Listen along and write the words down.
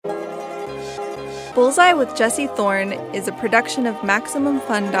Bullseye with Jesse Thorne is a production of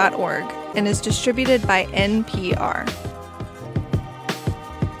MaximumFun.org and is distributed by NPR.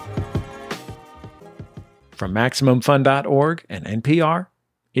 From MaximumFun.org and NPR,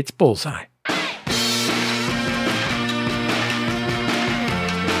 it's Bullseye.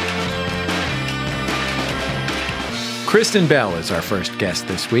 Kristen Bell is our first guest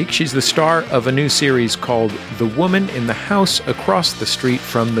this week. She's the star of a new series called The Woman in the House Across the Street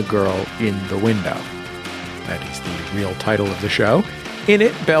from the Girl in the Window. That is the real title of the show. In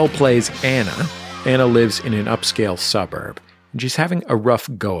it, Bell plays Anna. Anna lives in an upscale suburb, and she's having a rough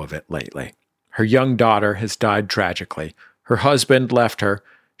go of it lately. Her young daughter has died tragically. Her husband left her.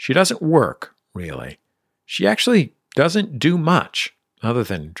 She doesn't work, really. She actually doesn't do much, other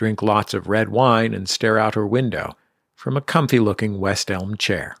than drink lots of red wine and stare out her window from a comfy-looking West Elm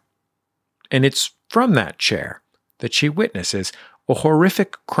chair. And it's from that chair that she witnesses a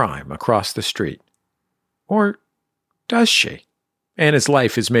horrific crime across the street. Or does she? Anna's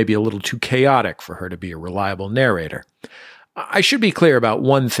life is maybe a little too chaotic for her to be a reliable narrator. I should be clear about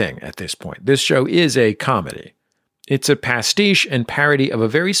one thing at this point. This show is a comedy. It's a pastiche and parody of a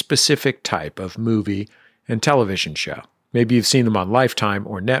very specific type of movie and television show. Maybe you've seen them on Lifetime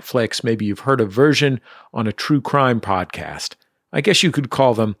or Netflix. Maybe you've heard a version on a true crime podcast. I guess you could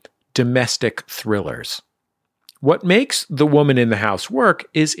call them domestic thrillers. What makes The Woman in the House work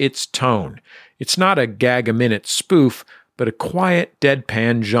is its tone. It's not a gag-a-minute spoof, but a quiet,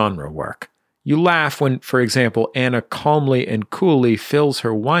 deadpan genre work. You laugh when, for example, Anna calmly and coolly fills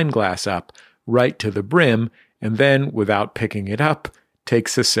her wine glass up right to the brim and then, without picking it up,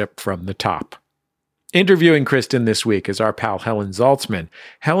 takes a sip from the top. Interviewing Kristen this week is our pal Helen Zaltzman.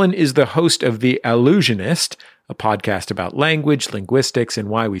 Helen is the host of The Allusionist, a podcast about language, linguistics, and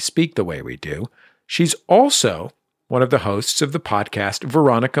why we speak the way we do. She's also one of the hosts of the podcast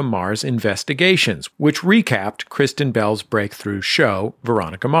Veronica Mars Investigations, which recapped Kristen Bell's breakthrough show,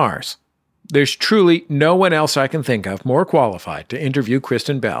 Veronica Mars. There's truly no one else I can think of more qualified to interview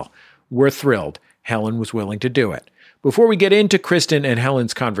Kristen Bell. We're thrilled Helen was willing to do it. Before we get into Kristen and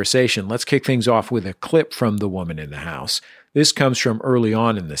Helen's conversation, let's kick things off with a clip from The Woman in the House. This comes from early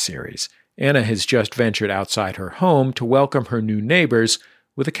on in the series. Anna has just ventured outside her home to welcome her new neighbors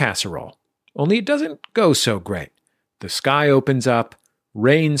with a casserole. Only it doesn't go so great. The sky opens up,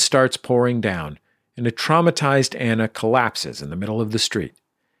 rain starts pouring down, and a traumatized Anna collapses in the middle of the street.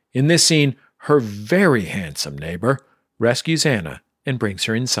 In this scene, her very handsome neighbor rescues Anna and brings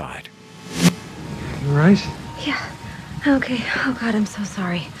her inside. You all right? Yeah. Okay. Oh, God, I'm so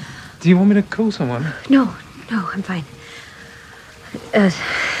sorry. Do you want me to call someone? No, I'm fine. I'm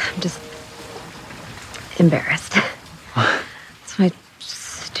just embarrassed. It's my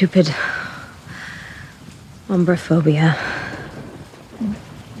stupid umbraphobia.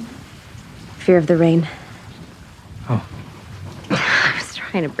 Fear of the rain. Oh. I was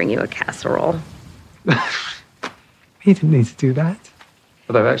trying to bring you a casserole. He didn't need to do that.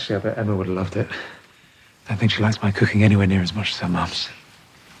 Although, actually, I bet Emma would have loved it. I don't think she likes my cooking anywhere near as much as her mum's.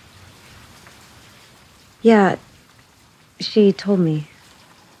 Yeah, she told me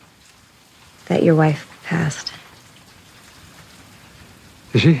that your wife passed.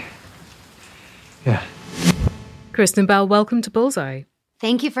 Is she? Yeah. Kristen Bell, welcome to Bullseye.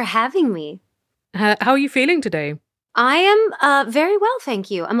 Thank you for having me. How are you feeling today? I am very well, thank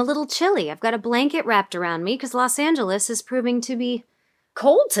you. I'm a little chilly. I've got a blanket wrapped around me because Los Angeles is proving to be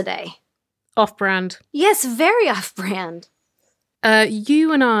cold today. Off-brand. Yes, very off-brand.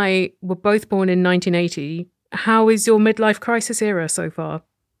 You and I were both born in 1980. How is your midlife crisis era so far?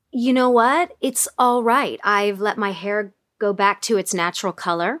 You know what? It's all right. I've let my hair go back to its natural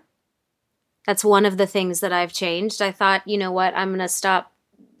color. That's one of the things that I've changed. I thought, you know what? I'm going to stop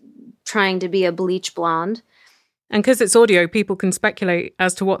trying to be a bleach blonde. And because it's audio, people can speculate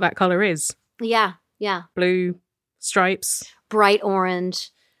as to what that color is. Yeah. Blue, stripes. Bright orange.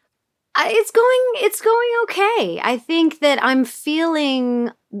 It's going okay. I think that I'm feeling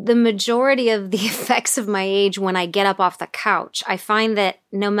the majority of the effects of my age when I get up off the couch. I find that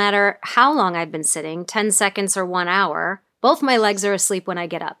no matter how long I've been sitting, 10 seconds or 1 hour, both my legs are asleep when I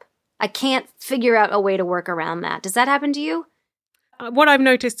get up. I can't figure out a way to work around that. Does that happen to you? What I've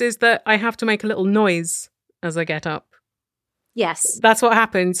noticed is that I have to make a little noise as I get up. Yes. That's what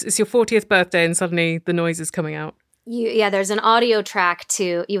happens. It's your 40th birthday and suddenly the noise is coming out. There's an audio track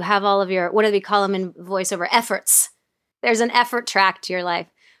to, you have all of your, what do we call them in voiceover? Efforts. There's an effort track to your life.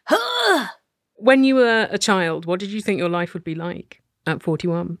 When you were a child, what did you think your life would be like at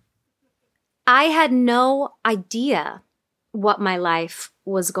 41? I had no idea what my life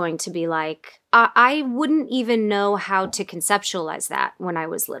was going to be like. I wouldn't even know how to conceptualize that when I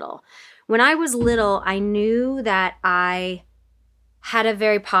was little. When I was little, I knew that I had a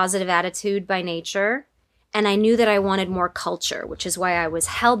very positive attitude by nature, and I knew that I wanted more culture, which is why I was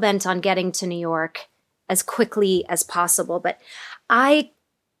hell-bent on getting to New York as quickly as possible. But I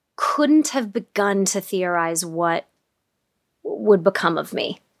couldn't have begun to theorize what would become of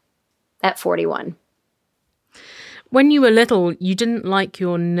me at 41. When you were little, you didn't like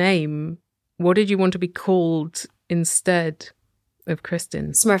your name. What did you want to be called instead of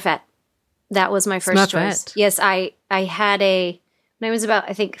Kristin? Smurfette. That was my first choice. Yes, I had when I was about,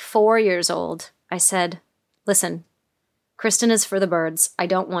 I think, 4 years old, I said, listen, Kristin is for the birds. I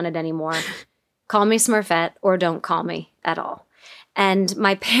don't want it anymore. Call me Smurfette or don't call me at all. And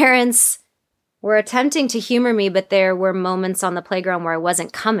my parents were attempting to humor me, but there were moments on the playground where I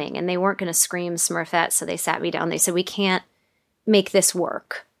wasn't coming and they weren't going to scream Smurfette. So they sat me down. They said, we can't make this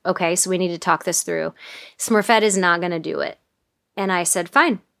work. Okay, so we need to talk this through. Smurfette is not going to do it. And I said,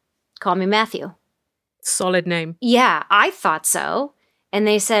 fine, call me Matthew. Solid name. Yeah, I thought so. And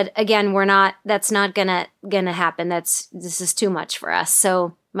they said, again, that's not gonna happen. This is too much for us.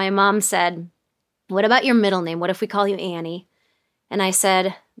 So my mom said, what about your middle name? What if we call you Annie? And I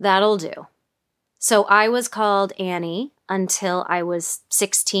said, that'll do. So I was called Annie until I was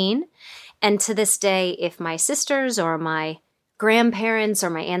 16. And to this day, if my sisters or my grandparents or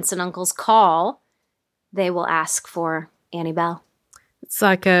my aunts and uncles call, they will ask for Annie Bell. It's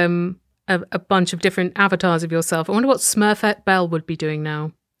like a bunch of different avatars of yourself. I wonder what Smurfette Bell would be doing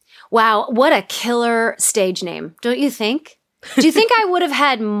now. Wow, what a killer stage name, don't you think? Do you think I would have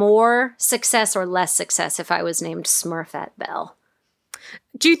had more success or less success if I was named Smurfette Bell?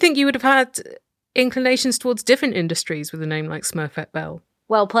 Do you think you would have had inclinations towards different industries with a name like Smurfette Bell?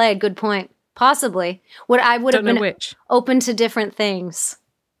 Well played, good point. Possibly. I would have been open to different things.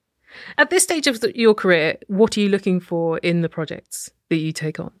 At this stage of your career, what are you looking for in the projects that you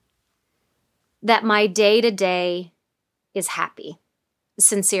take on? That my day-to-day is happy,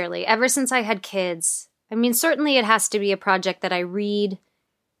 sincerely. Ever since I had kids, I mean, certainly it has to be a project that I read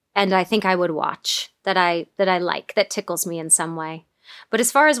and I think I would watch, that I like, that tickles me in some way. But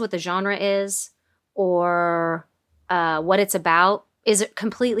as far as what the genre is or what it's about, is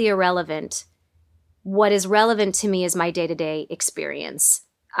completely irrelevant. What is relevant to me is my day-to-day experience.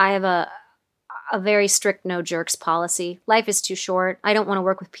 I have a very strict no jerks policy. Life is too short. I don't want to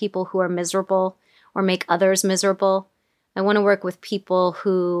work with people who are miserable or make others miserable. I want to work with people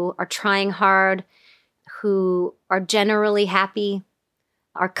who are trying hard, who are generally happy,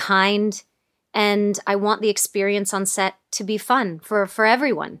 are kind, and I want the experience on set to be fun for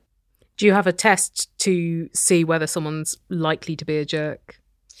everyone. Do you have a test to see whether someone's likely to be a jerk?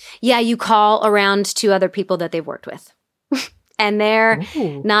 Yeah, you call around to other people that they've worked with. And they're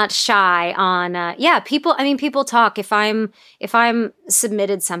not shy on, people talk. If I'm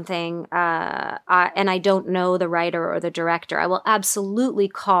submitted something and I don't know the writer or the director, I will absolutely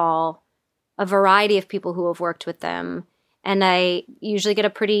call a variety of people who have worked with them. And I usually get a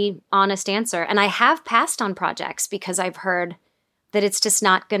pretty honest answer. And I have passed on projects because I've heard that it's just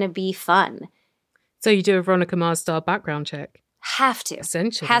not going to be fun. So you do a Veronica Mars style background check? Have to.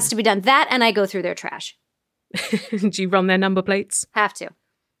 Essentially. Has to be done. That and I go through their trash. Do you run their number plates? Have to.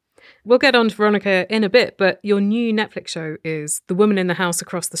 We'll get on to Veronica in a bit, but your new Netflix show is The Woman in the House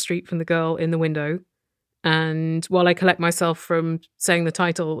Across the Street from the Girl in the Window. And while I collect myself from saying the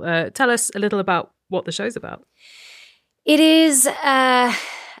title, tell us a little about what the show's about. It is a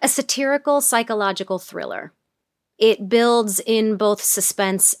satirical psychological thriller. It builds in both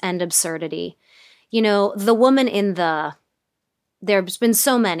suspense and absurdity. You know, the woman in the... There's been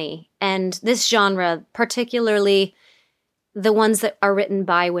so many, and this genre, particularly the ones that are written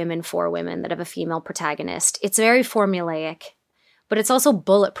by women for women that have a female protagonist, it's very formulaic, but it's also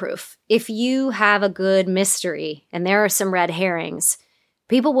bulletproof. If you have a good mystery and there are some red herrings,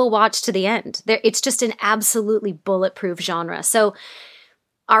 people will watch to the end. It's just an absolutely bulletproof genre. So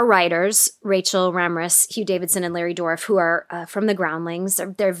our writers, Rachel Ramrus, Hugh Davidson, and Larry Dorff, who are from The Groundlings,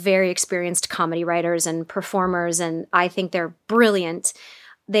 they're very experienced comedy writers and performers, and I think they're brilliant.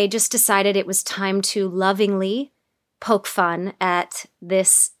 They just decided it was time to lovingly poke fun at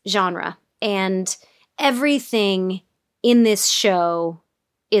this genre. And everything in this show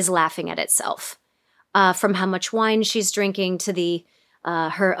is laughing at itself. From how much wine she's drinking to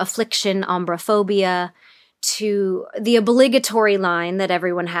her affliction, ombraphobia, to the obligatory line that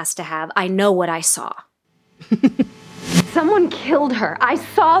everyone has to have, I know what I saw. Someone killed her. I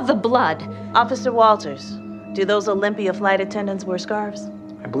saw the blood. Officer Walters, do those Olympia flight attendants wear scarves?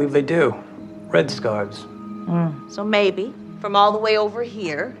 I believe they do. Red scarves. So maybe from all the way over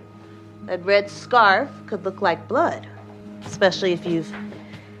here, that red scarf could look like blood. Especially if you've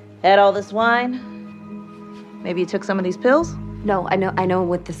had all this wine. Maybe you took some of these pills? No, I know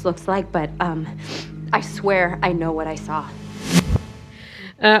what this looks like, but I swear I know what I saw.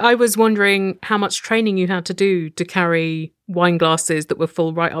 I was wondering how much training you had to do to carry wine glasses that were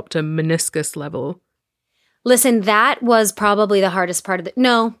full right up to meniscus level. Listen, that was probably the hardest part of it.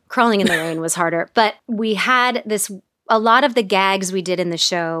 No, crawling in the rain was harder. But we had a lot of the gags we did in the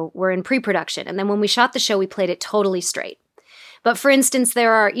show were in pre-production. And then when we shot the show, we played it totally straight. But for instance,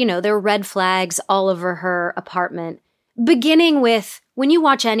 there are red flags all over her apartment. Beginning with, when you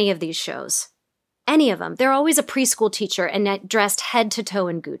watch any of these shows, any of them, they're always a preschool teacher and dressed head to toe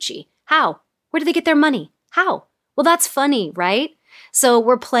in Gucci. How? Where do they get their money? How? Well, that's funny, right? So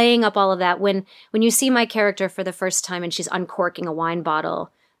we're playing up all of that. When you see my character for the first time and she's uncorking a wine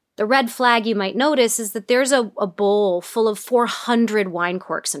bottle, the red flag you might notice is that there's a bowl full of 400 wine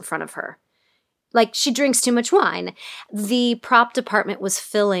corks in front of her. Like, she drinks too much wine. The prop department was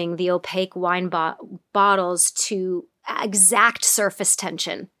filling the opaque wine bottles to exact surface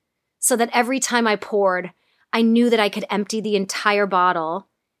tension, so that every time I poured, I knew that I could empty the entire bottle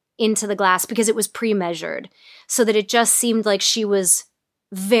into the glass because it was pre-measured, so that it just seemed like she was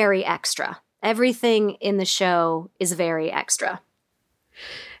very extra. Everything in the show is very extra.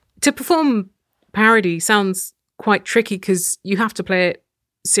 To perform parody sounds quite tricky because you have to play it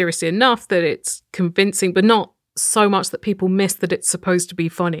seriously enough that it's convincing, but not so much that people miss that it's supposed to be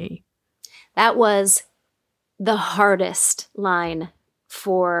funny. That was the hardest line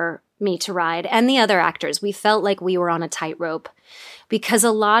for me to ride, and the other actors. We felt like we were on a tightrope because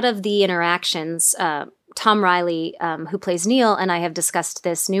a lot of the interactions, Tom Riley, who plays Neil, and I have discussed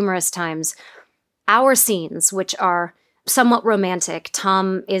this numerous times, our scenes, which are somewhat romantic.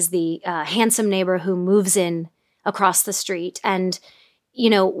 Tom is the handsome neighbor who moves in across the street, and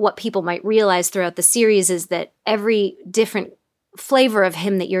what people might realize throughout the series is that every different flavor of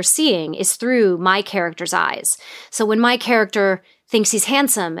him that you're seeing is through my character's eyes. So when my character thinks he's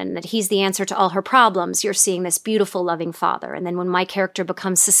handsome and that he's the answer to all her problems, you're seeing this beautiful, loving father. And then when my character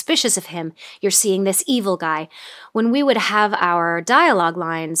becomes suspicious of him, you're seeing this evil guy. When we would have our dialogue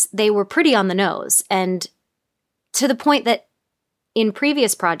lines, they were pretty on the nose. And to the point that in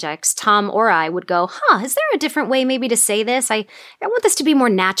previous projects, Tom or I would go, is there a different way maybe to say this? I want this to be more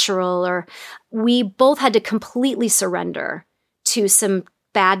natural. Or we both had to completely surrender to some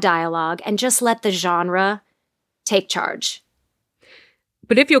bad dialogue and just let the genre take charge.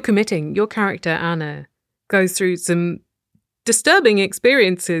 But if you're committing, your character, Anna, goes through some disturbing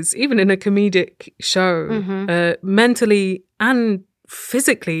experiences, even in a comedic show, mentally and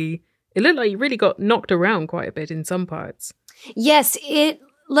physically. It looked like you really got knocked around quite a bit in some parts. Yes,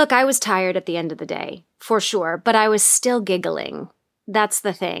 look, I was tired at the end of the day, for sure, but I was still giggling. That's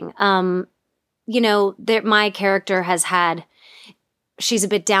the thing. My character has she's a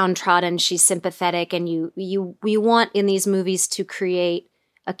bit downtrodden, she's sympathetic, and you want in these movies to create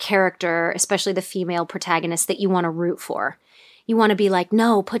a character, especially the female protagonist, that you want to root for. You want to be like,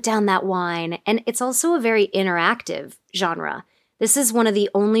 no, put down that wine. And it's also a very interactive genre. This is one of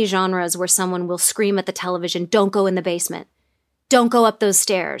the only genres where someone will scream at the television, don't go in the basement. Don't go up those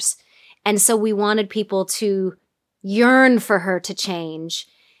stairs. And so we wanted people to yearn for her to change.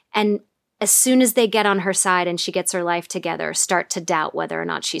 And as soon as they get on her side and she gets her life together, start to doubt whether or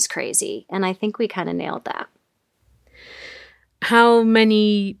not she's crazy. And I think we kind of nailed that. How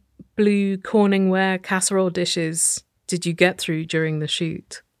many blue Corningware casserole dishes did you get through during the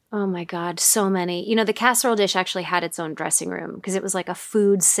shoot? Oh my God, so many. The casserole dish actually had its own dressing room because it was like a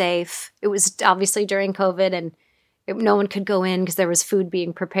food safe. It was obviously during COVID and no one could go in because there was food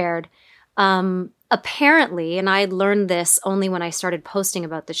being prepared. Apparently, and I learned this only when I started posting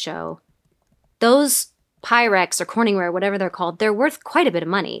about the show, those Pyrex or Corningware, whatever they're called, they're worth quite a bit of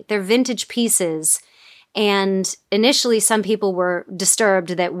money. They're vintage pieces. And initially, some people were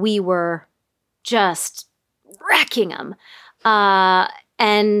disturbed that we were just wrecking them.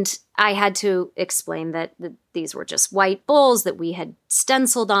 And I had to explain that these were just white bowls that we had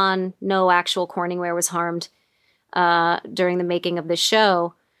stenciled on. No actual Corningware was harmed during the making of the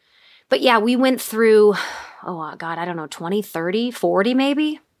show. But yeah, we went through, 20, 30, 40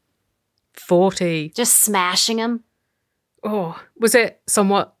 maybe? 40. Just smashing them. Oh, was it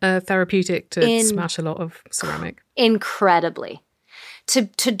somewhat therapeutic to smash a lot of ceramic? Incredibly.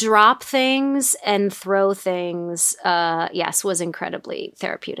 To drop things and throw things, yes, was incredibly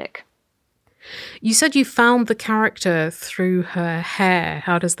therapeutic. You said you found the character through her hair.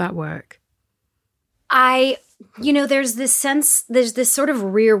 How does that work? There's this sort of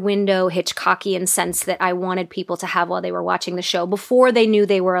rear window Hitchcockian sense that I wanted people to have while they were watching the show before they knew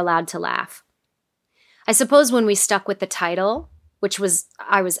they were allowed to laugh. I suppose when we stuck with the title,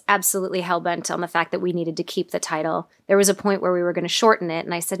 I was absolutely hell-bent on the fact that we needed to keep the title. There was a point where we were going to shorten it,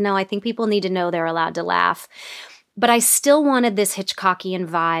 and I said, no, I think people need to know they're allowed to laugh. But I still wanted this Hitchcockian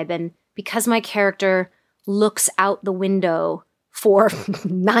vibe, and because my character looks out the window for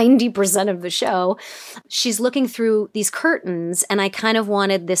 90% of the show, she's looking through these curtains, and I kind of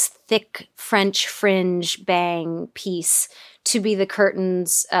wanted this thick French fringe bang piece to be the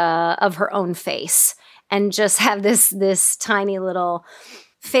curtains of her own face, and just have this tiny little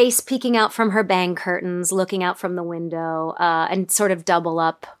face peeking out from her bang curtains, looking out from the window, and sort of double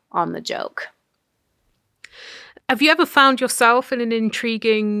up on the joke. Have you ever found yourself in an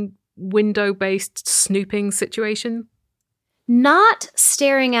intriguing window-based snooping situation? Not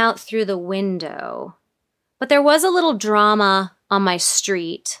staring out through the window, but there was a little drama on my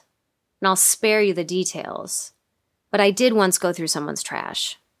street, and I'll spare you the details. But I did once go through someone's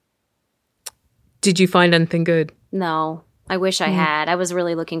trash. Did you find anything good? No, I wish I had. I was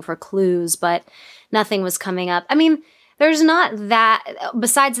really looking for clues, but nothing was coming up. I mean, there's not that,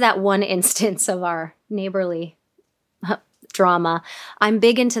 besides that one instance of our neighborly drama, I'm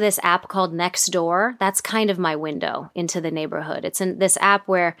big into this app called Nextdoor. That's kind of my window into the neighborhood. It's in this app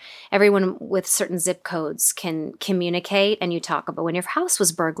where everyone with certain zip codes can communicate, and you talk about when your house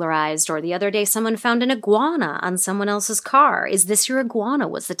was burglarized, or the other day someone found an iguana on someone else's car. Is this your iguana?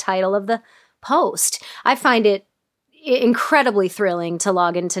 Was the title of the post. I find it incredibly thrilling to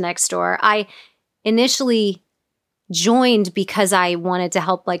log into Nextdoor. I initially joined because I wanted to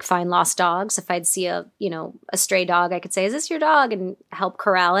help find lost dogs. If I'd see a stray dog, I could say, "Is this your dog?" and help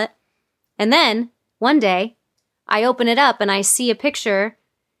corral it. And then one day I open it up and I see a picture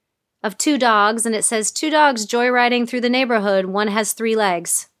of 2 dogs, and it says 2 dogs joyriding through the neighborhood. One has 3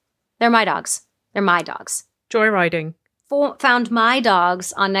 legs. They're my dogs. They're my dogs. Joyriding. Found my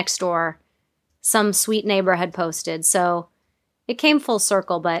dogs on Nextdoor. Some sweet neighbor had posted. So it came full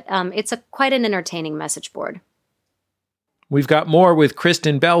circle, but it's quite an entertaining message board. We've got more with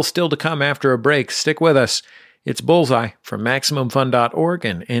Kristen Bell still to come after a break. Stick with us. It's Bullseye from MaximumFun.org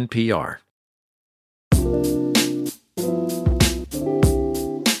and NPR.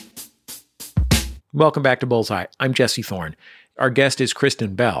 Welcome back to Bullseye. I'm Jesse Thorne. Our guest is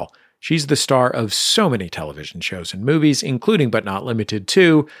Kristen Bell. She's the star of so many television shows and movies, including but not limited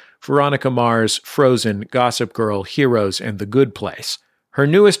to Veronica Mars, Frozen, Gossip Girl, Heroes, and The Good Place. Her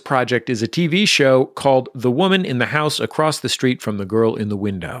newest project is a TV show called The Woman in the House Across the Street from the Girl in the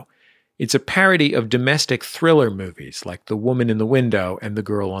Window. It's a parody of domestic thriller movies like The Woman in the Window and The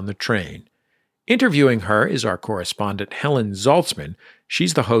Girl on the Train. Interviewing her is our correspondent Helen Zaltzman.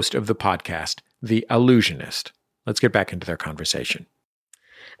 She's the host of the podcast, The Illusionist. Let's get back into their conversation.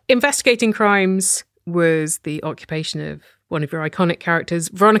 Investigating crimes was the occupation of one of your iconic characters,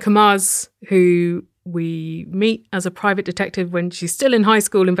 Veronica Mars, who we meet as a private detective when she's still in high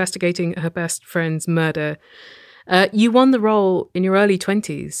school investigating her best friend's murder. You won the role in your early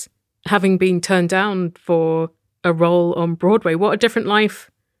 20s, having been turned down for a role on Broadway. What a different life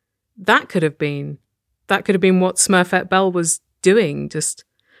that could have been. That could have been what Smurfette Belle was doing, just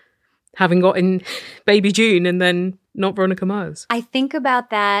having gotten Baby June and then not Veronica Mars. I think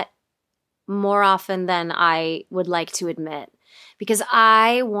about that more often than I would like to admit, because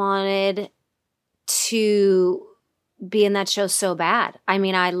I wanted to be in that show so bad. I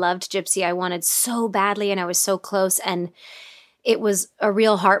mean, I loved Gypsy. I wanted so badly, and I was so close, and it was a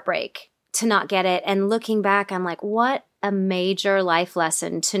real heartbreak to not get it. And looking back, I'm like, what a major life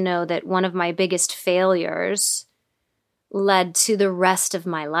lesson to know that one of my biggest failures led to the rest of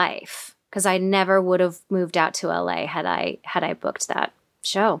my life, because I never would have moved out to LA had I booked that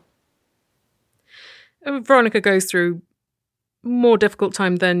show. Veronica goes through more difficult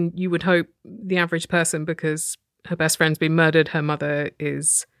time than you would hope the average person, because her best friend's been murdered. Her mother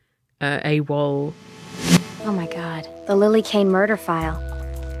is AWOL. Oh my God, the Lily Kane murder file.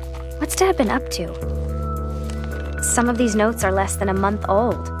 What's Dad been up to? Some of these notes are less than a month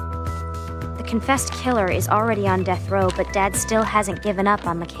old. The confessed killer is already on death row, but Dad still hasn't given up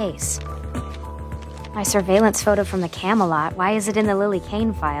on the case. My surveillance photo from the Camelot, why is it in the Lily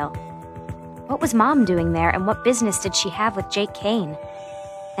Kane file? What was Mom doing there, and what business did she have with Jake Kane?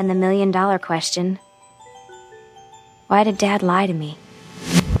 And the million-dollar question, why did Dad lie to me?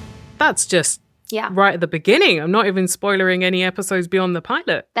 That's just right at the beginning. I'm not even spoiling any episodes beyond the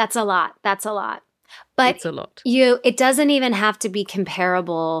pilot. That's a lot. But it's a lot. It doesn't even have to be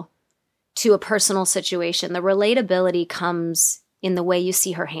comparable to a personal situation. The relatability comes in the way you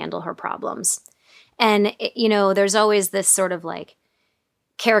see her handle her problems. And, there's always this sort of like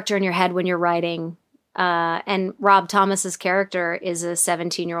character in your head when you're writing. And Rob Thomas's character is a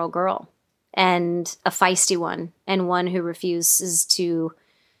 17-year-old girl, and a feisty one, and one who refuses to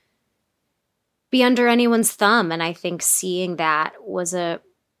be under anyone's thumb. And I think seeing that was I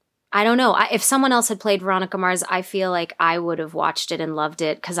don't know. If someone else had played Veronica Mars, I feel like I would have watched it and loved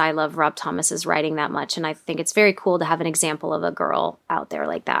it because I love Rob Thomas's writing that much. And I think it's very cool to have an example of a girl out there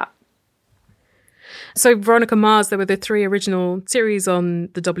like that. So Veronica Mars, there were the 3 original series on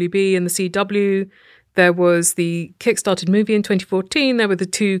the WB and the CW. There was the kickstarted movie in 2014. There were the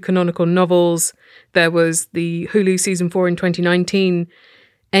 2 canonical novels. There was the Hulu season 4 in 2019.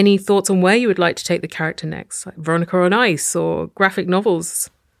 Any thoughts on where you would like to take the character next? Like Veronica on Ice or graphic novels?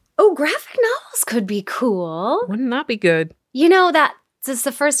 Oh, graphic novels could be cool. Wouldn't that be good? This is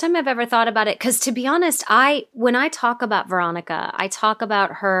the first time I've ever thought about it. Because to be honest, when I talk about Veronica, I talk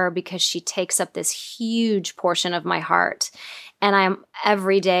about her because she takes up this huge portion of my heart. And I'm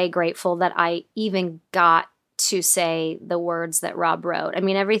every day grateful that I even got to say the words that Rob wrote. I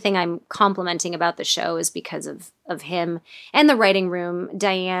mean, everything I'm complimenting about the show is because of him and the writing room,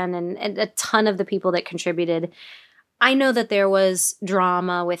 Diane, and a ton of the people that contributed. I know that there was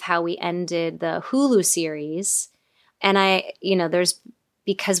drama with how we ended the Hulu series. And there's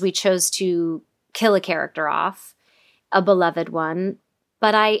because we chose to kill a character off, a beloved one.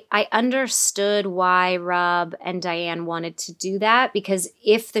 But I understood why Rob and Diane wanted to do that, because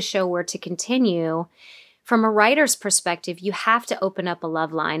if the show were to continue, from a writer's perspective, you have to open up a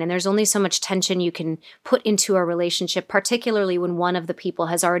love line. And there's only so much tension you can put into a relationship, particularly when one of the people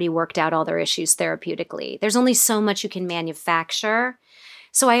has already worked out all their issues therapeutically. There's only so much you can manufacture.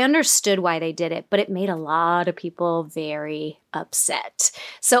 So I understood why they did it, but it made a lot of people very upset.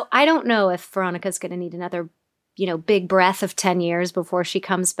 So I don't know if Veronica's going to need another, big breath of 10 years before she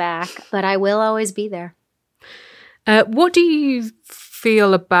comes back, but I will always be there. What do you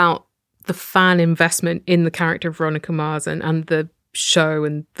feel about the fan investment in the character of Veronica Mars and the show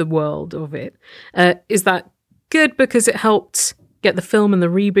and the world of it? Is that good because it helped get the film and the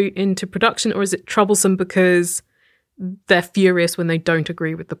reboot into production, or is it troublesome because they're furious when they don't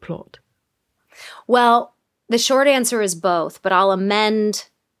agree with the plot? Well, the short answer is both, but I'll amend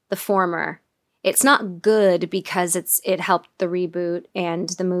the former. It's not good because it helped the reboot and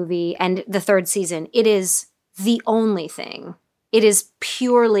the movie and the 3rd season. It is the only thing. It is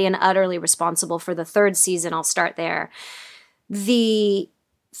purely and utterly responsible for the 3rd season. I'll start there. The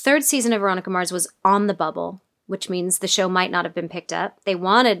 3rd season of Veronica Mars was on the bubble, which means the show might not have been picked up. They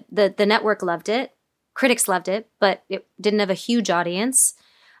wanted, the network loved it. Critics loved it, but it didn't have a huge audience.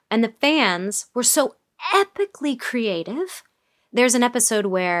 And the fans were so epically creative. There's an episode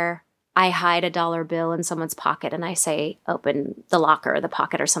where I hide a dollar bill in someone's pocket and I say, open the locker or the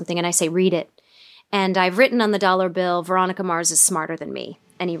pocket or something, and I say, read it. And I've written on the dollar bill, Veronica Mars is smarter than me.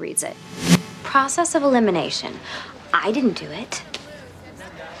 And he reads it. Process of elimination. I didn't do it.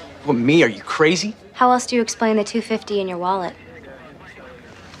 What, me? Are you crazy? How else do you explain the $250 in your wallet?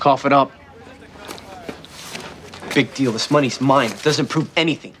 Cough it up. Big deal. This money's mine. It doesn't prove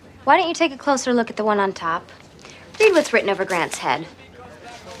anything. Why don't you take a closer look at the one on top? Read what's written over Grant's head.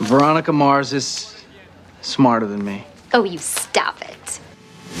 Veronica Mars is smarter than me. Oh, you stop it.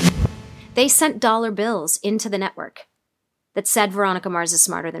 They sent dollar bills into the network that said Veronica Mars is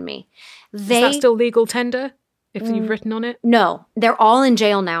smarter than me. Is that still legal tender if you've written on it? No, they're all in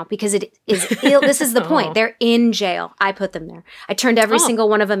jail now because it is ill. This is the point. They're in jail. I put them there. I turned every single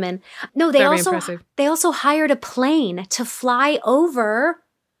one of them in. No, they also hired a plane to fly over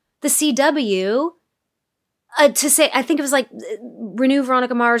the CW to say, I think it was like Renew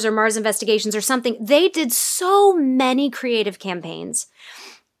Veronica Mars or Mars Investigations or something. They did so many creative campaigns.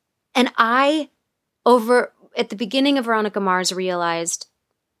 And I, at the beginning of Veronica Mars, realized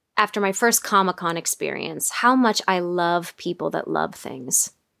after my first Comic-Con experience how much I love people that love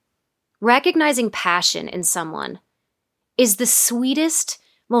things. Recognizing passion in someone is the sweetest,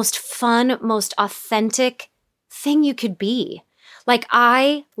 most fun, most authentic thing you could be. Like,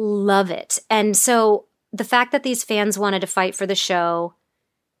 I love it. And so the fact that these fans wanted to fight for the show,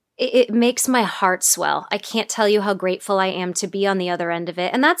 it makes my heart swell. I can't tell you how grateful I am to be on the other end of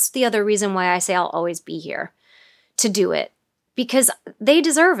it. And that's the other reason why I say I'll always be here to do it, because they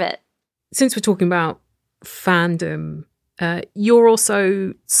deserve it. Since we're talking about fandom, you're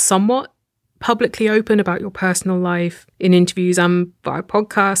also somewhat publicly open about your personal life in interviews and via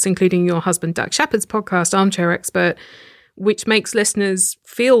podcasts, including your husband Doug Shepard's podcast, Armchair Expert, which makes listeners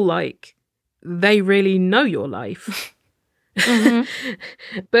feel like they really know your life.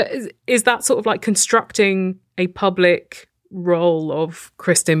 Mm-hmm. But is that sort of like constructing a public role of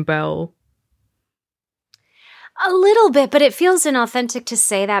Kristen Bell? A little bit, but it feels inauthentic to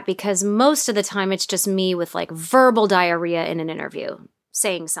say that because most of the time it's just me with like verbal diarrhea in an interview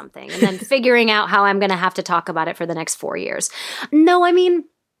saying something and then figuring out how I'm going to have to talk about it for the next 4 years. No, I mean,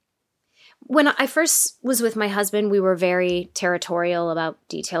 when I first was with my husband, we were very territorial about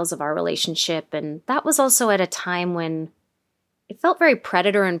details of our relationship. And that was also at a time when it felt very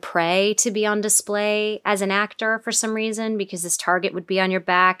predator and prey to be on display as an actor for some reason, because this target would be on your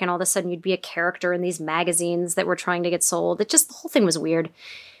back and all of a sudden you'd be a character in these magazines that were trying to get sold. The whole thing was weird.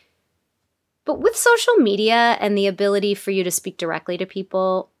 But with social media and the ability for you to speak directly to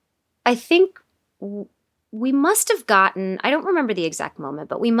people, I think we must have gotten, I don't remember the exact moment,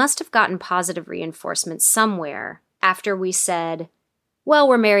 but we must have gotten positive reinforcement somewhere after we said, well,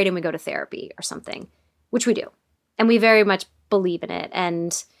 we're married and we go to therapy or something, which we do. And we very much believe in it.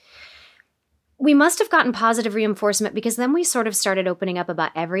 And we must have gotten positive reinforcement because then we sort of started opening up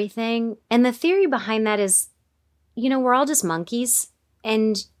about everything. And the theory behind that is, we're all just monkeys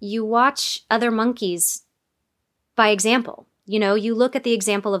and you watch other monkeys by example. You look at the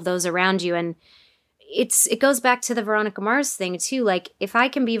example of those around you and it goes back to the Veronica Mars thing too. Like if I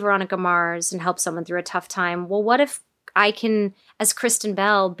can be Veronica Mars and help someone through a tough time, well, what if I can, as Kristen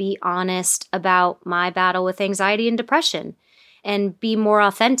Bell, be honest about my battle with anxiety and depression and be more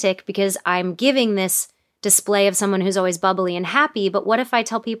authentic because I'm giving this display of someone who's always bubbly and happy. But what if I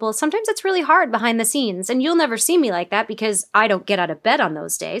tell people sometimes it's really hard behind the scenes and you'll never see me like that because I don't get out of bed on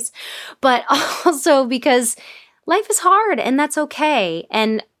those days, but also because life is hard and that's okay.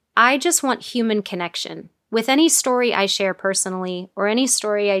 And I just want human connection with any story I share personally or any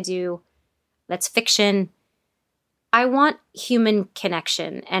story I do that's fiction. I want human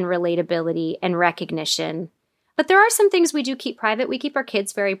connection and relatability and recognition. But there are some things we do keep private. We keep our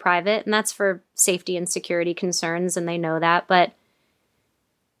kids very private, and that's for safety and security concerns, and they know that. But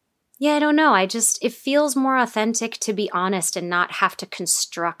yeah, I don't know. It feels more authentic to be honest and not have to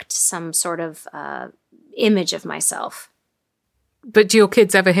construct some sort of image of myself. But do your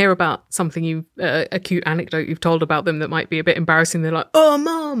kids ever hear about something a cute anecdote you've told about them that might be a bit embarrassing? They're like, oh,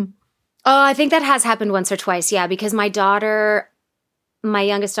 Mom. Oh, I think that has happened once or twice, yeah, because my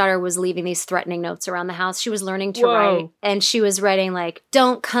youngest daughter was leaving these threatening notes around the house. She was learning to write, and she was writing like,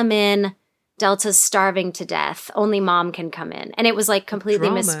 don't come in, Delta's starving to death, only Mom can come in. And it was like completely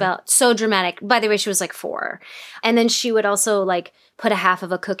misspelled. So dramatic. By the way, she was like 4. And then she would also like put a half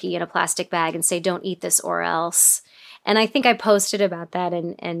of a cookie in a plastic bag and say, don't eat this or else. And I think I posted about that,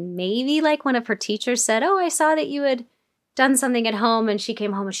 and maybe like one of her teachers said, oh, I saw that you had done something at home, and she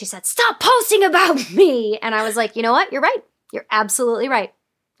came home and she said, stop posting about me. And I was like, you know what? You're right. You're absolutely right.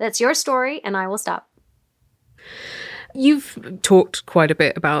 That's your story, and I will stop. You've talked quite a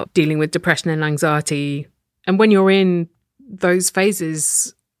bit about dealing with depression and anxiety. And when you're in those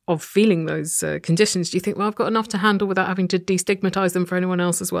phases of feeling those conditions, do you think, well, I've got enough to handle without having to destigmatize them for anyone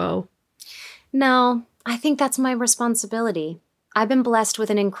else as well? No, I think that's my responsibility. I've been blessed with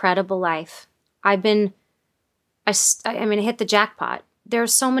an incredible life. I hit the jackpot. There are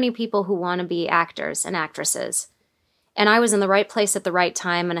so many people who want to be actors and actresses. And I was in the right place at the right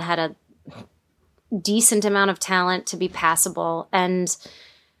time, and I had a decent amount of talent to be passable. And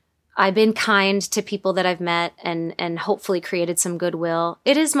I've been kind to people that I've met and hopefully created some goodwill.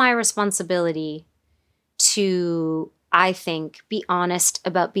 It is my responsibility to, I think, be honest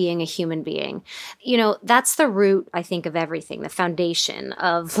about being a human being. That's the root, I think, of everything. The foundation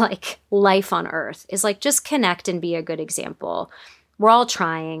of like life on earth is like just connect and be a good example. We're all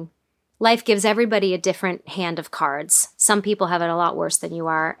trying. Life gives everybody a different hand of cards. Some people have it a lot worse than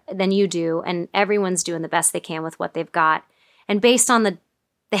you do, and everyone's doing the best they can with what they've got. And based on the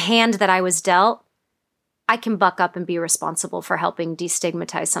hand that I was dealt, I can buck up and be responsible for helping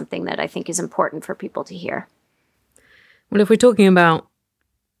destigmatize something that I think is important for people to hear. Well, if we're talking about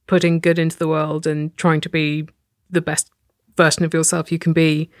putting good into the world and trying to be the best version of yourself you can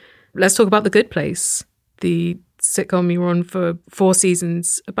be, let's talk about The Good Place, the sitcom you were on for 4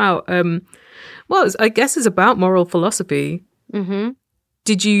 seasons about, I guess it's about moral philosophy. Mm-hmm.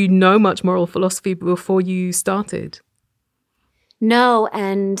 Did you know much moral philosophy before you started? No,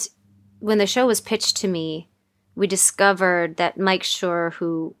 and when the show was pitched to me, we discovered that Mike Schur,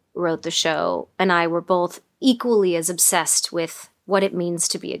 who wrote the show, and I were both equally as obsessed with what it means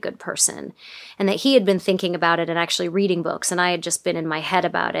to be a good person, and that he had been thinking about it and actually reading books, and I had just been in my head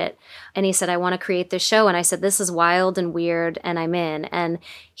about it. And he said, I want to create this show. And I said, this is wild and weird, and I'm in. And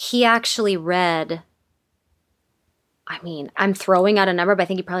he actually read, I'm throwing out a number, but I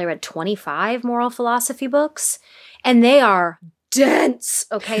think he probably read 25 moral philosophy books, and they are dense.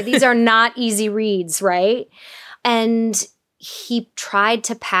 Okay. These are not easy reads, right? And he tried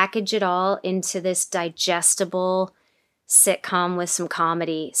to package it all into this digestible sitcom with some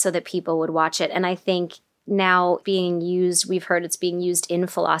comedy so that people would watch it. And I think now being used, we've heard it's being used in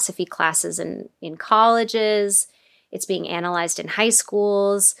philosophy classes and in colleges. It's being analyzed in high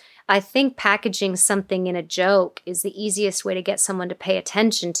schools. I think packaging something in a joke is the easiest way to get someone to pay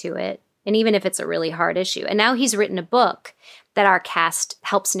attention to it. And even if it's a really hard issue. And now he's written a book that our cast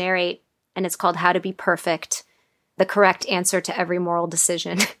helps narrate, and it's called How to Be Perfect, the correct answer to every moral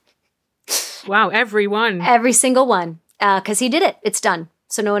decision. Wow, every one. Every single one. Because he did it. It's done.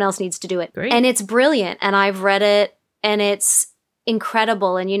 So no one else needs to do it. Great. And it's brilliant. And I've read it, and it's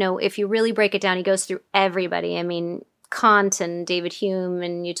incredible. And, you know, if you really break it down, he goes through everybody. I mean, Kant and David Hume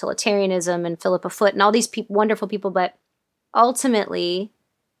and utilitarianism and Philippa Foot and all these wonderful people. But ultimately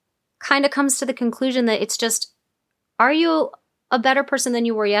kind of comes to the conclusion that it's just, are you a better person than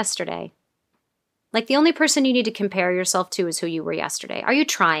you were yesterday? Like, the only person you need to compare yourself to is who you were yesterday. Are you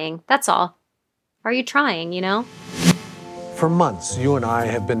trying? That's all. Are you trying, you know? For months, you and I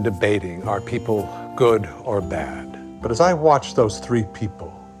have been debating, are people good or bad? But as I watched those three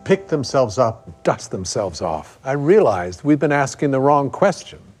people pick themselves up, dust themselves off, I realized we've been asking the wrong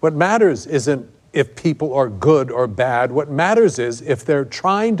question. What matters isn't if people are good or bad. What matters is if they're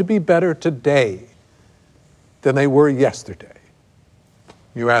trying to be better today than they were yesterday.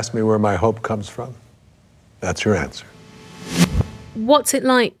 You asked me where my hope comes from. That's your answer. What's it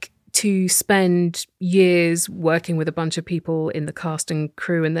like to spend years working with a bunch of people in the cast and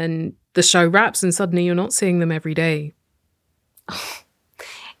crew, and then the show wraps and suddenly you're not seeing them every day?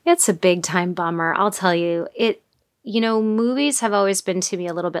 It's a big time bummer. I'll tell you. You know, movies have always been to me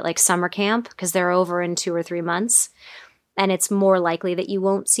a little bit like summer camp because they're over in 2 or 3 months. And it's more likely that you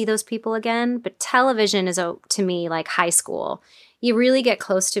won't see those people again. But television is, to me, like high school. You really get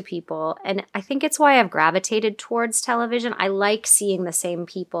close to people. And I think it's why I've gravitated towards television. I like seeing the same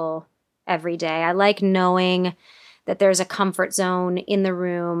people every day. I like knowing that there's a comfort zone in the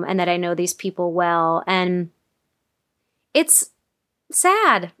room and that I know these people well. And it's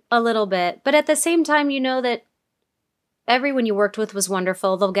sad a little bit. But at the same time, you know that everyone you worked with was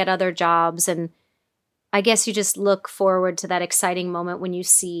wonderful. They'll get other jobs. And I guess you just look forward to that exciting moment when you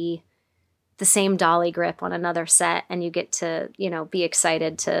see the same dolly grip on another set and you get to, you know, be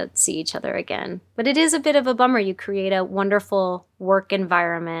excited to see each other again. But it is a bit of a bummer. You create a wonderful work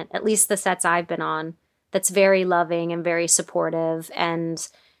environment, at least the sets I've been on, that's very loving and very supportive and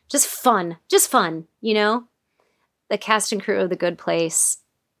just fun, you know? The cast and crew of The Good Place,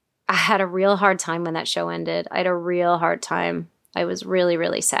 I had a real hard time when that show ended. I had a real hard time. I was really,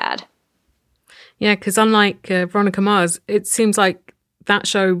 really sad. Yeah, because unlike Veronica Mars, it seems like that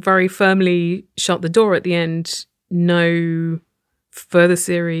show very firmly shut the door at the end. No further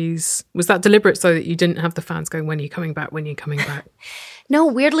series. Was that deliberate so that you didn't have the fans going, when are you coming back? When are you coming back? No,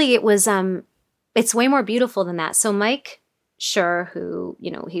 weirdly, it was, it's way more beautiful than that. So Mike Schur, who,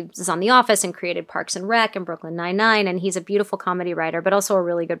 you know, he was on The Office and created Parks and Rec and Brooklyn Nine-Nine, and he's a beautiful comedy writer, but also a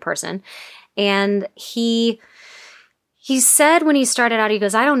really good person. And he said when he started out, he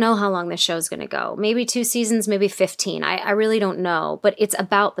goes, I don't know how long this show's going to go. Maybe 2 seasons, maybe 15. I really don't know. But it's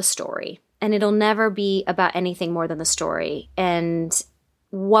about the story. And it'll never be about anything more than the story and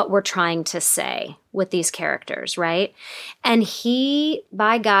what we're trying to say with these characters, right? And he,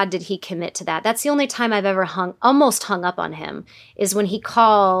 by God, did he commit to that. That's the only time I've ever almost hung up on him, is when he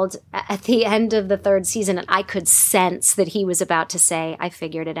called at the end of the 3rd season, and I could sense that he was about to say, I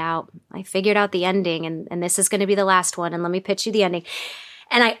figured it out. I figured out the ending, and this is going to be the last one, and let me pitch you the ending.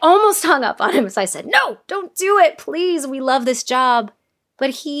 And I almost hung up on him, so I said, no, don't do it, please. We love this job.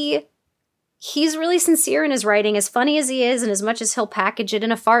 But he's really sincere in his writing, as funny as he is, and as much as he'll package it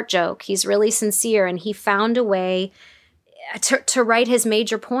in a fart joke, he's really sincere, and he found a way to write his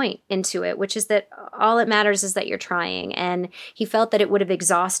major point into it, which is that all it matters is that you're trying. And he felt that it would have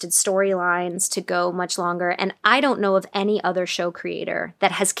exhausted storylines to go much longer. And I don't know of any other show creator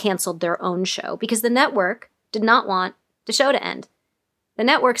that has canceled their own show, because the network did not want the show to end. The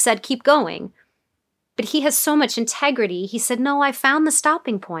network said, keep going. But he has so much integrity. He said, no, I found the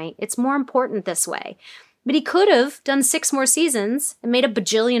stopping point. It's more important this way. But he could have done 6 more seasons and made $1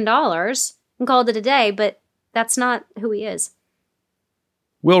 bajillion and called it a day, but that's not who he is.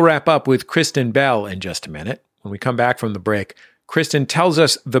 We'll wrap up with Kristen Bell in just a minute. When we come back from the break, Kristen tells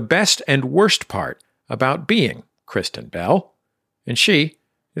us the best and worst part about being Kristen Bell, and she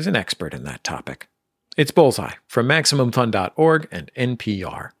is an expert in that topic. It's Bullseye from MaximumFun.org and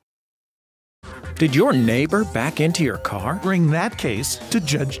NPR. Did your neighbor back into your car? Bring that case to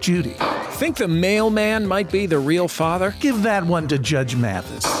Judge Judy. Think the mailman might be the real father? Give that one to Judge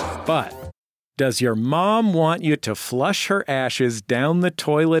Mathis. But Does your mom want you to flush her ashes down the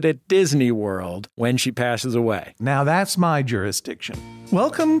toilet at Disney World when she passes away? Now that's my jurisdiction.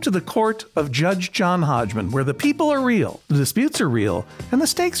 Welcome to the court of Judge John Hodgman, where the people are real, the disputes are real, and the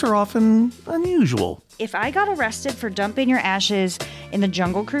stakes are often unusual. If I got arrested for dumping your ashes in the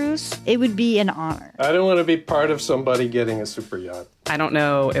Jungle Cruise, it would be an honor. I don't want to be part of somebody getting a super yacht. I don't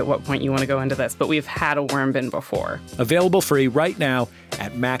know at what point you want to go into this, but we've had a worm bin before. Available free right now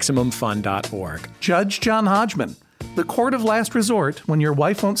at MaximumFun.org. Judge John Hodgman, the court of last resort when your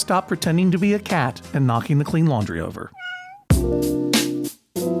wife won't stop pretending to be a cat and knocking the clean laundry over.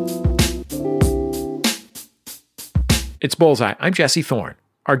 It's Bullseye. I'm Jesse Thorne.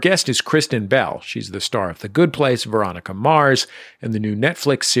 Our guest is Kristen Bell. She's the star of The Good Place, Veronica Mars, and the new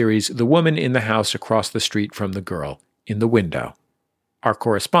Netflix series The Woman in the House Across the Street from the Girl in the Window. Our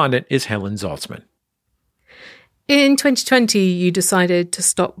correspondent is Helen Zaltzman. In 2020, you decided to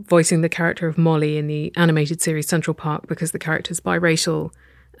stop voicing the character of Molly in the animated series Central Park because the character's biracial.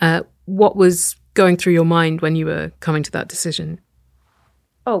 What was going through your mind when you were coming to that decision?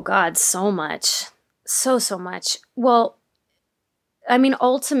 Oh, God, so much. So much. Well, I mean,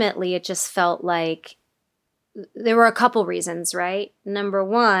 ultimately, it just felt like there were a couple reasons, right? Number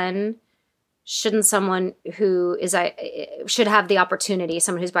one, shouldn't someone who should have the opportunity,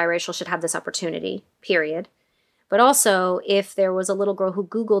 someone who's biracial should have this opportunity, period. But also, if there was a little girl who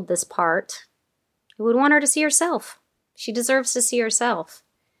Googled this part, who would want her to see herself. She deserves to see herself.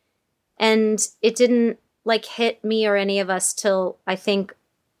 And it didn't, hit me or any of us till, I think,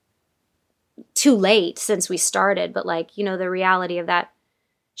 too late since we started. But, the reality of that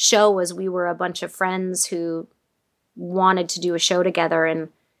show was we were a bunch of friends who wanted to do a show together and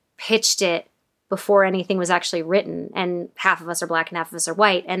pitched it before anything was actually written. And half of us are Black and half of us are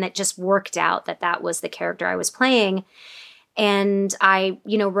white. And it just worked out that was the character I was playing. And I,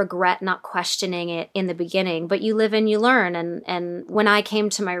 regret not questioning it in the beginning, but you live and you learn. And when I came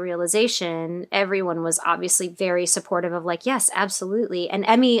to my realization, everyone was obviously very supportive of yes, absolutely. And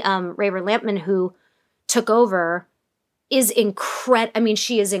Emmy Raver-Lampman, who took over, is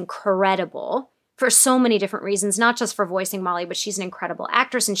she is incredible for so many different reasons, not just for voicing Molly, but she's an incredible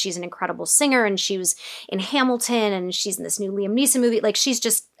actress and she's an incredible singer, and she was in Hamilton and she's in this new Liam Neeson movie. She's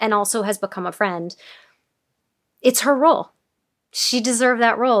just, and also has become a friend. It's her role. She deserved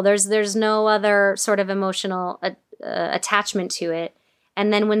that role. There's no other sort of emotional attachment to it.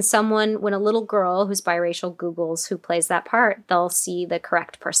 And then when a little girl who's biracial Googles who plays that part, they'll see the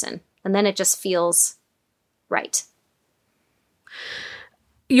correct person. And then it just feels right.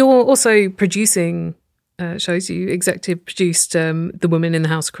 You're also producing shows. You executive produced The Woman in the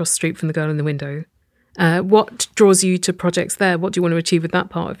House Across the Street from the Girl in the Window. What draws you to projects there? What do you want to achieve with that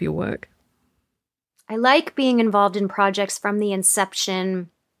part of your work? I like being involved in projects from the inception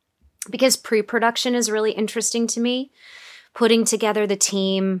because pre-production is really interesting to me. Putting together the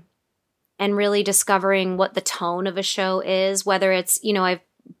team and really discovering what the tone of a show is, whether it's, I've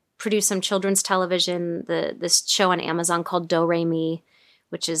produced some children's television, this show on Amazon called Do Re Mi,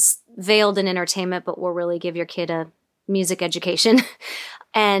 which is veiled in entertainment, but will really give your kid a music education.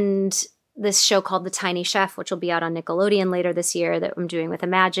 And this show called The Tiny Chef, which will be out on Nickelodeon later this year, that I'm doing with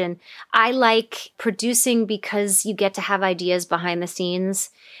Imagine. I like producing because you get to have ideas behind the scenes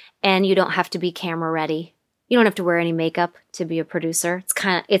and you don't have to be camera ready. You don't have to wear any makeup to be a producer.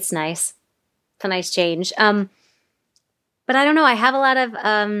 It's nice. It's a nice change. But I don't know. I have a lot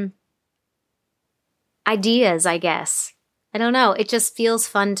of ideas, I guess. I don't know. It just feels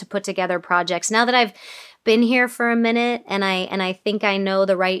fun to put together projects. Now that I've been here for a minute and I think I know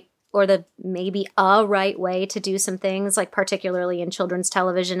the right or the maybe a right way to do some things, particularly in children's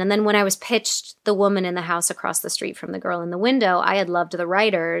television. And then when I was pitched The Woman in the House Across the Street from the Girl in the Window, I had loved the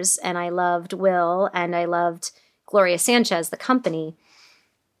writers and I loved Will and I loved Gloria Sanchez, the company.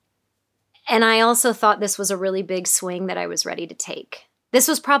 And I also thought this was a really big swing that I was ready to take. This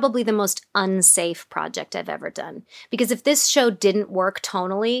was probably the most unsafe project I've ever done. Because if this show didn't work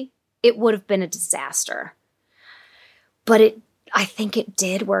tonally, it would have been a disaster. But I think it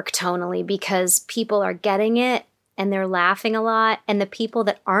did work tonally because people are getting it and they're laughing a lot. And the people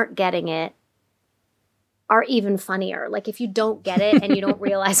that aren't getting it are even funnier. If you don't get it and you don't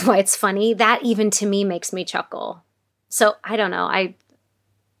realize why it's funny, that even to me makes me chuckle. So I don't know.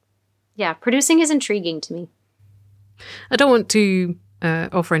 Producing is intriguing to me. I don't want to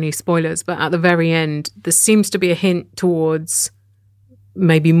offer any spoilers, but at the very end, there seems to be a hint towards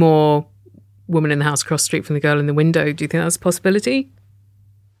maybe more Woman in the House Across the Street from the Girl in the Window. Do you think that's a possibility?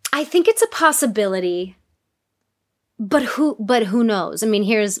 I think it's a possibility, but who knows? I mean,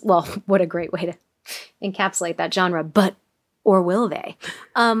 what a great way to encapsulate that genre. Or will they?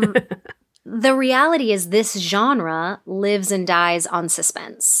 the reality is this genre lives and dies on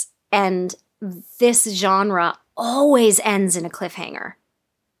suspense. And this genre always ends in a cliffhanger.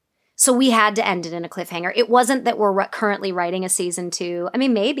 So we had to end it in a cliffhanger. It wasn't that we're currently writing a season 2. I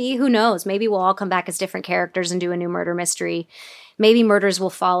mean, maybe, who knows? Maybe we'll all come back as different characters and do a new murder mystery. Maybe murders will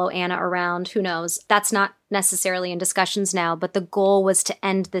follow Anna around. Who knows? That's not necessarily in discussions now, but the goal was to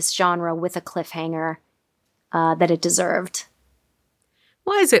end this genre with a cliffhanger that it deserved.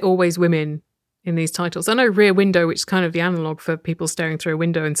 Why is it always women in these titles? I know Rear Window, which is kind of the analogue for people staring through a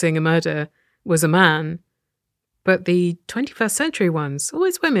window and seeing a murder, was a man. But the 21st century ones,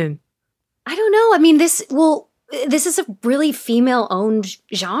 always women. I don't know. I mean, this is a really female-owned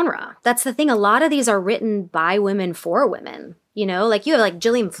genre. That's the thing. A lot of these are written by women for women. You know, like you have like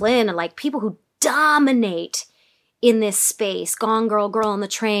Gillian Flynn and like people who dominate in this space. Gone Girl, Girl on the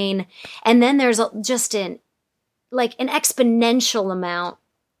Train. And then there's just an exponential amount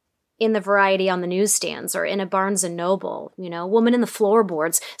in the variety on the newsstands or in a Barnes & Noble, you know, Woman in the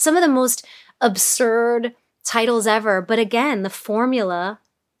Floorboards. Some of the most absurd titles ever. But again, the formula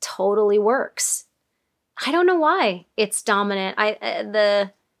totally works. I don't know why it's dominant. I'm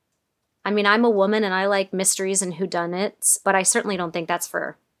a woman and I like mysteries and whodunits, but I certainly don't think that's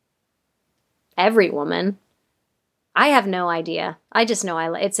for every woman. I have no idea. I just know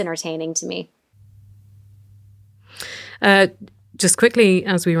it's entertaining to me. Just quickly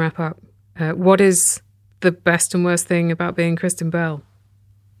as we wrap up, what is the best and worst thing about being Kristen Bell?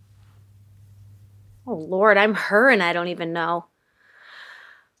 Oh, Lord, I'm her and I don't even know.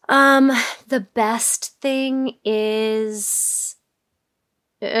 The best thing is...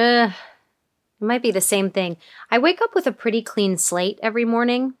 it might be the same thing. I wake up with a pretty clean slate every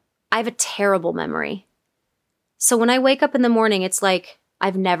morning. I have a terrible memory. So when I wake up in the morning, it's like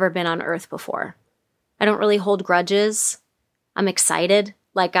I've never been on Earth before. I don't really hold grudges. I'm excited.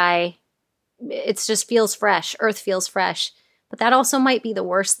 It just feels fresh. Earth feels fresh. But that also might be the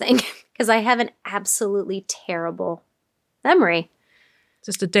worst thing because I have an absolutely terrible memory.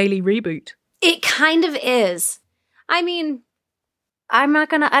 Just a daily reboot. It kind of is. I mean, I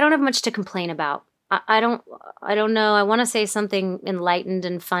don't have much to complain about. I don't know. I want to say something enlightened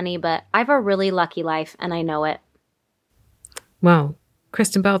and funny, but I have a really lucky life and I know it. Well,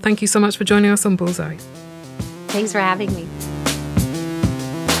 Kristen Bell, thank you so much for joining us on Bullseye. Thanks for having me.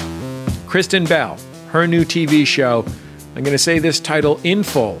 Kristen Bell, her new TV show, I'm going to say this title in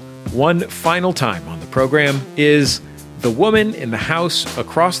full one final time on the program, is The Woman in the House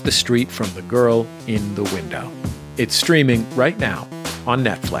Across the Street from the Girl in the Window. It's streaming right now on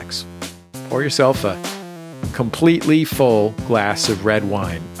Netflix. Pour yourself a completely full glass of red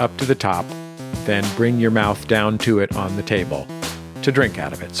wine up to the top, then bring your mouth down to it on the table to drink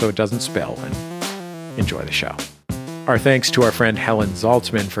out of it so it doesn't spill, and enjoy the show. Our thanks to our friend Helen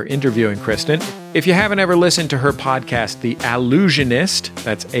Zaltzman for interviewing Kristen. If you haven't ever listened to her podcast, The Allusionist,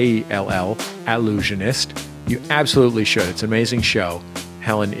 that's A-L-L, Allusionist, you absolutely should. It's an amazing show.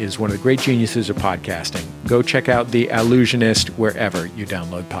 Helen is one of the great geniuses of podcasting. Go check out The Allusionist wherever you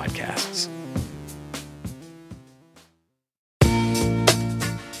download podcasts.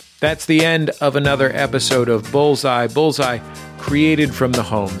 That's the end of another episode of Bullseye. Bullseye, created from the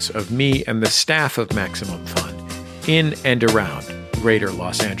homes of me and the staff of Maximum Fun in and around greater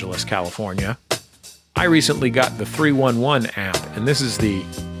Los Angeles, California. I recently got the 311 app, and this is the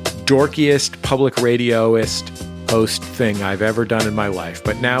dorkiest public radioist host thing I've ever done in my life.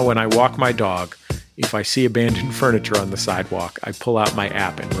 But now when I walk my dog, if I see abandoned furniture on the sidewalk, I pull out my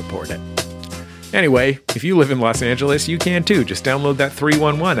app and report it. Anyway, if you live in Los Angeles, you can too. Just download that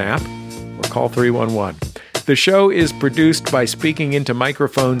 311 app or call 311. The show is produced by Speaking Into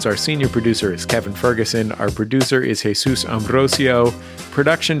Microphones. Our senior producer is Kevin Ferguson. Our producer is Jesus Ambrosio.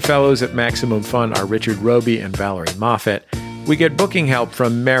 Production fellows at Maximum Fun are Richard Roby and Valerie Moffat. We get booking help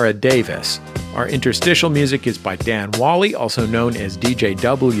from Mara Davis. Our interstitial music is by Dan Wally, also known as DJ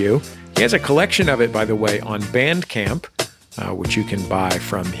W. He has a collection of it, by the way, on Bandcamp, which you can buy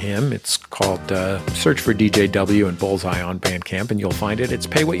from him. It's called search for DJ W and Bullseye on Bandcamp, and you'll find it. It's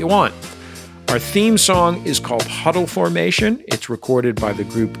Pay What You Want. Our theme song is called Huddle Formation. It's recorded by the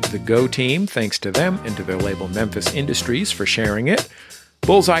group The Go Team. Thanks to them and to their label Memphis Industries for sharing it.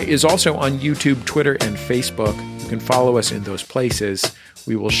 Bullseye is also on YouTube, Twitter, and Facebook. You can follow us in those places.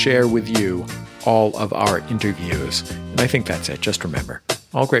 We will share with you all of our interviews. And I think that's it. Just remember,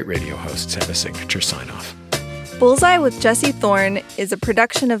 all great radio hosts have a signature sign-off. Bullseye with Jesse Thorne is a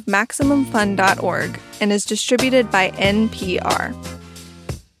production of MaximumFun.org and is distributed by NPR.